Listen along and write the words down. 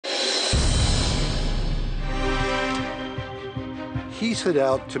he set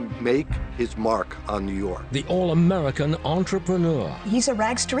out to make his mark on New York. The all-American entrepreneur. He's a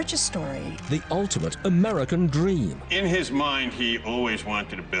rags to riches story. The ultimate American dream. In his mind, he always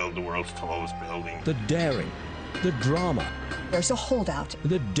wanted to build the world's tallest building. The daring, the drama. There's a holdout.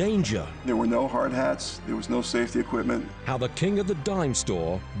 The danger. There were no hard hats. There was no safety equipment. How the king of the dime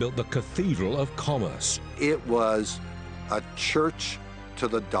store built the cathedral of commerce. It was a church to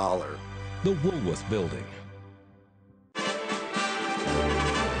the dollar. The Woolworth Building.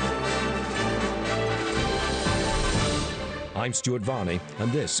 I'm Stuart Varney,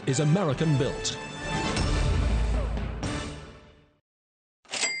 and this is American Built.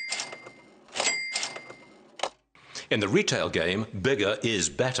 In the retail game, bigger is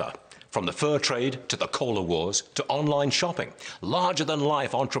better. From the fur trade to the cola wars to online shopping,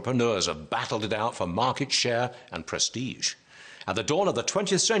 larger-than-life entrepreneurs have battled it out for market share and prestige. At the dawn of the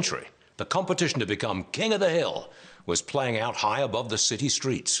 20th century, the competition to become king of the hill was playing out high above the city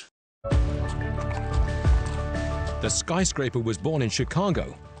streets. The skyscraper was born in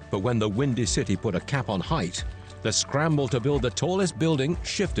Chicago, but when the Windy City put a cap on height, the scramble to build the tallest building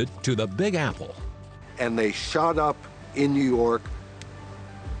shifted to the Big Apple. And they shot up in New York,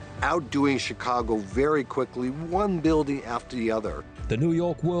 outdoing Chicago very quickly, one building after the other. The New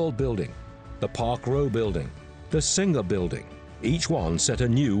York World Building, the Park Row Building, the Singer Building, each one set a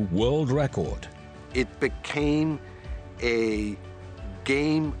new world record. It became a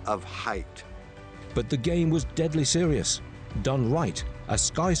game of height. But the game was deadly serious. Done right, a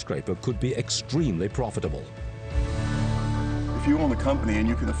skyscraper could be extremely profitable. If you own a company and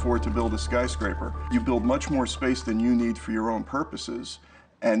you can afford to build a skyscraper, you build much more space than you need for your own purposes,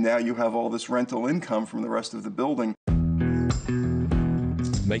 and now you have all this rental income from the rest of the building.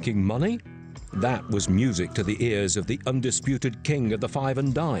 Making money? That was music to the ears of the undisputed king of the five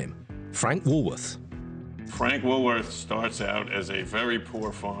and dime, Frank Woolworth. Frank Woolworth starts out as a very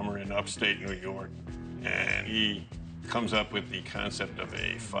poor farmer in upstate New York, and he comes up with the concept of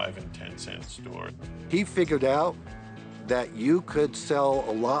a 5 and 10 cent store. He figured out that you could sell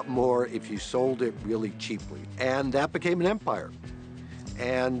a lot more if you sold it really cheaply, and that became an empire.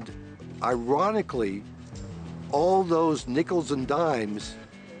 And ironically, all those nickels and dimes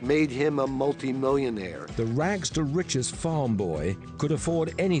made him a multi-millionaire. The rags-to-riches farm boy could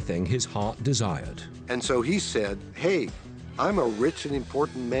afford anything his heart desired. And so he said, hey, I'm a rich and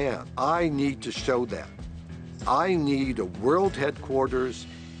important man. I need to show that. I need a world headquarters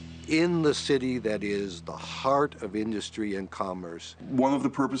in the city that is the heart of industry and commerce. One of the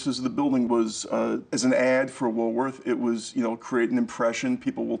purposes of the building was as an ad for Woolworth. It was, create an impression.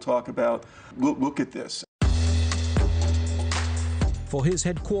 People will talk about, look at this. For his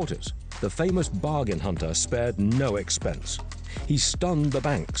headquarters, the famous bargain hunter spared no expense. He stunned the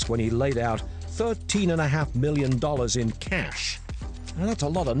banks when he laid out $13.5 million in cash. Now, that's a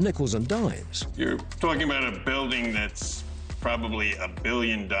lot of nickels and dimes. You're talking about a building that's probably $1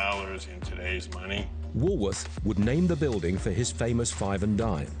 billion in today's money. Woolworth would name the building for his famous 5 and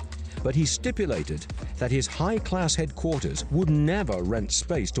dime, but he stipulated that his high-class headquarters would never rent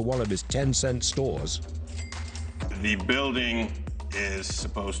space to one of his 10-cent stores. The building is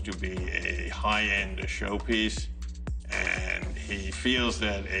supposed to be a high-end showpiece, and he feels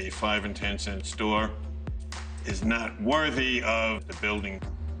that a 5 and 10 cent store is not worthy of the building.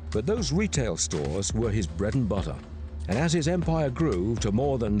 But those retail stores were his bread and butter. And as his empire grew to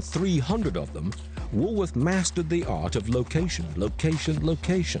more than 300 of them, Woolworth mastered the art of location, location,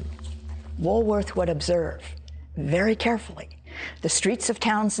 location. Woolworth would observe very carefully the streets of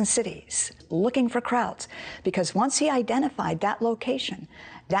towns and cities, looking for crowds, because once he identified that location,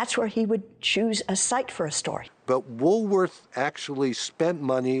 that's where he would choose a site for a store. But Woolworth actually spent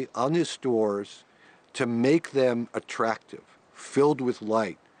money on his stores to make them attractive, filled with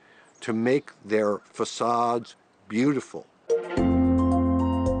light, to make their facades beautiful.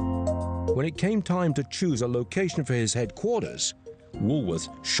 When it came time to choose a location for his headquarters, Woolworth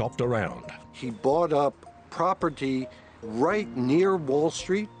shopped around. He bought up property right near Wall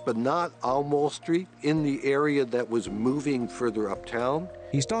Street, but not on Wall Street, in the area that was moving further uptown.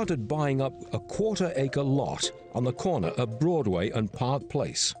 He started buying up a quarter-acre lot on the corner of Broadway and Park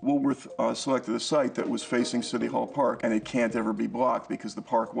Place. Woolworth selected a site that was facing City Hall Park, and it can't ever be blocked because the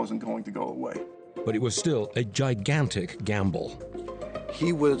park wasn't going to go away. But it was still a gigantic gamble.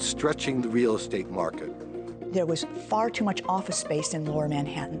 He was stretching the real estate market. There was far too much office space in Lower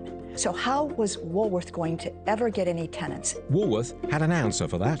Manhattan. So how was Woolworth going to ever get any tenants? Woolworth had an answer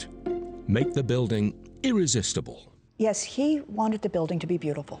for that. Make the building irresistible. Yes, he wanted the building to be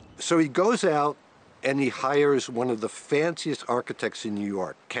beautiful. So he goes out and he hires one of the fanciest architects in New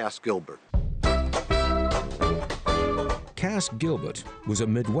York, Cass Gilbert. Cass Gilbert was a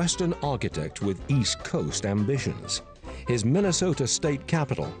Midwestern architect with East Coast ambitions. His Minnesota state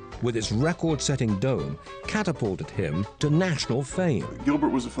capitol, with its record-setting dome, catapulted him to national fame. Gilbert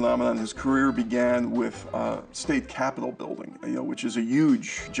was a phenomenon. His career began with state capitol building, which is a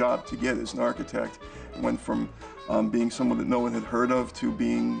huge job to get as an architect. Went from being someone that no one had heard of to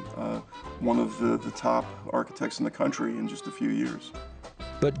being one of the top architects in the country in just a few years.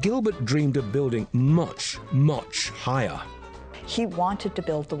 But Gilbert dreamed of building much, much higher. He wanted to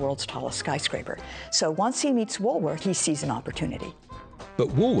build the world's tallest skyscraper. So once he meets Woolworth, he sees an opportunity.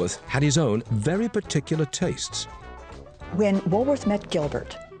 But Woolworth had his own very particular tastes. When Woolworth met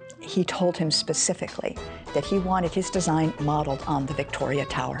Gilbert, he told him specifically that he wanted his design modeled on the Victoria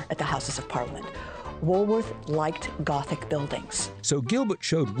Tower at the Houses of Parliament. Woolworth liked Gothic buildings. So Gilbert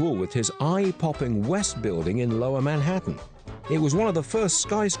showed Woolworth his eye-popping West Building in Lower Manhattan. It was one of the first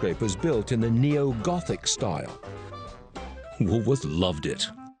skyscrapers built in the neo-Gothic style. Woolworth loved it.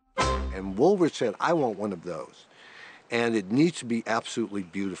 And Woolworth said, I want one of those. And it needs to be absolutely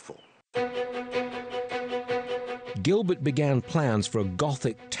beautiful. Gilbert began plans for a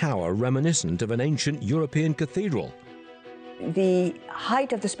Gothic tower reminiscent of an ancient European cathedral. The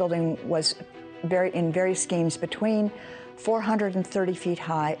height of this building was in various schemes between 430 feet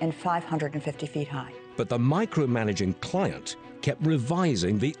high and 550 feet high. But the micromanaging client kept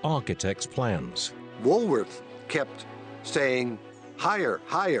revising the architect's plans. Woolworth kept saying, higher,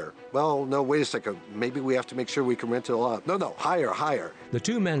 higher. Well, no, wait a second. Maybe we have to make sure we can rent it all out. No, higher, higher. The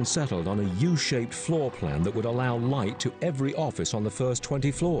two men settled on a U-shaped floor plan that would allow light to every office on the first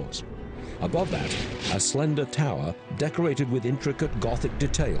 20 floors. Above that, a slender tower, decorated with intricate Gothic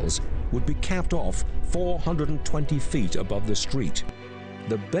details, would be capped off 420 feet above the street.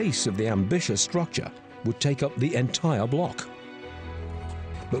 The base of the ambitious structure would take up the entire block.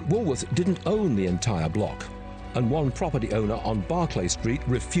 But Woolworth didn't own the entire block, and one property owner on Barclay Street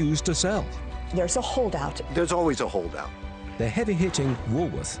refused to sell. There's a holdout. There's always a holdout. The heavy-hitting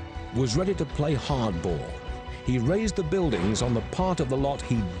Woolworth was ready to play hardball. He raised the buildings on the part of the lot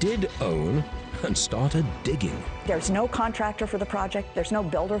he did own and started digging. There's no contractor for the project. There's no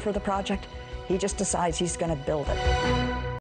builder for the project. He just decides he's going to build it.